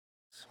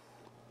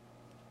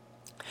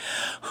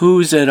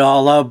Who's it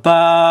all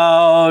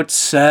about?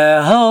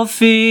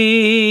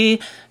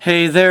 Selfie.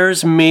 Hey,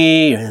 there's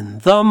me in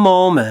the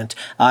moment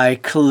I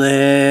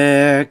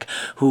click.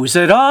 Who's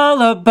it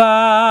all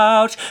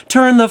about?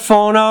 Turn the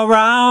phone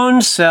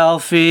around,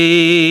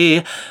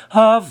 selfie.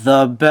 Of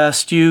the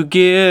best you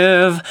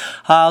give,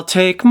 I'll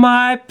take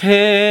my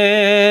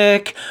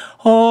pick.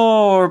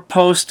 Or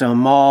post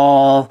 'em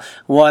all.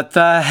 What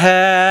the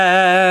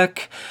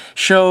heck?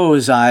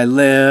 Shows I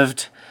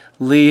lived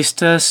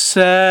least a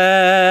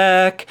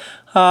sec.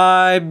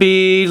 I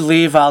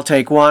believe I'll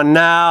take one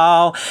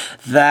now.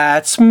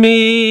 That's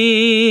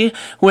me.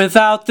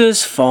 Without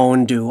this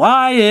phone, do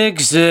I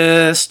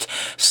exist?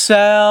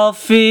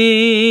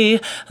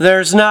 Selfie.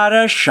 There's not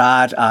a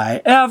shot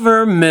I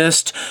ever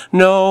missed.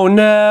 No,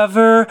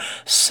 never.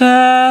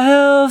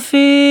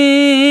 Selfie.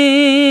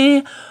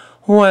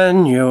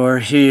 When you're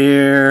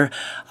here,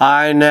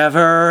 I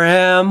never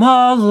am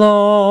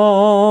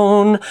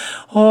alone.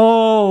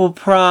 Oh,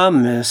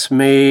 promise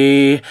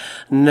me,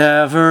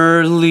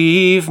 never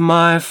leave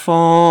my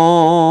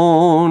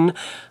phone.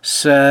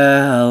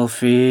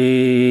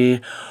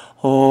 Selfie,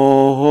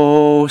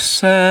 oh,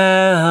 selfie.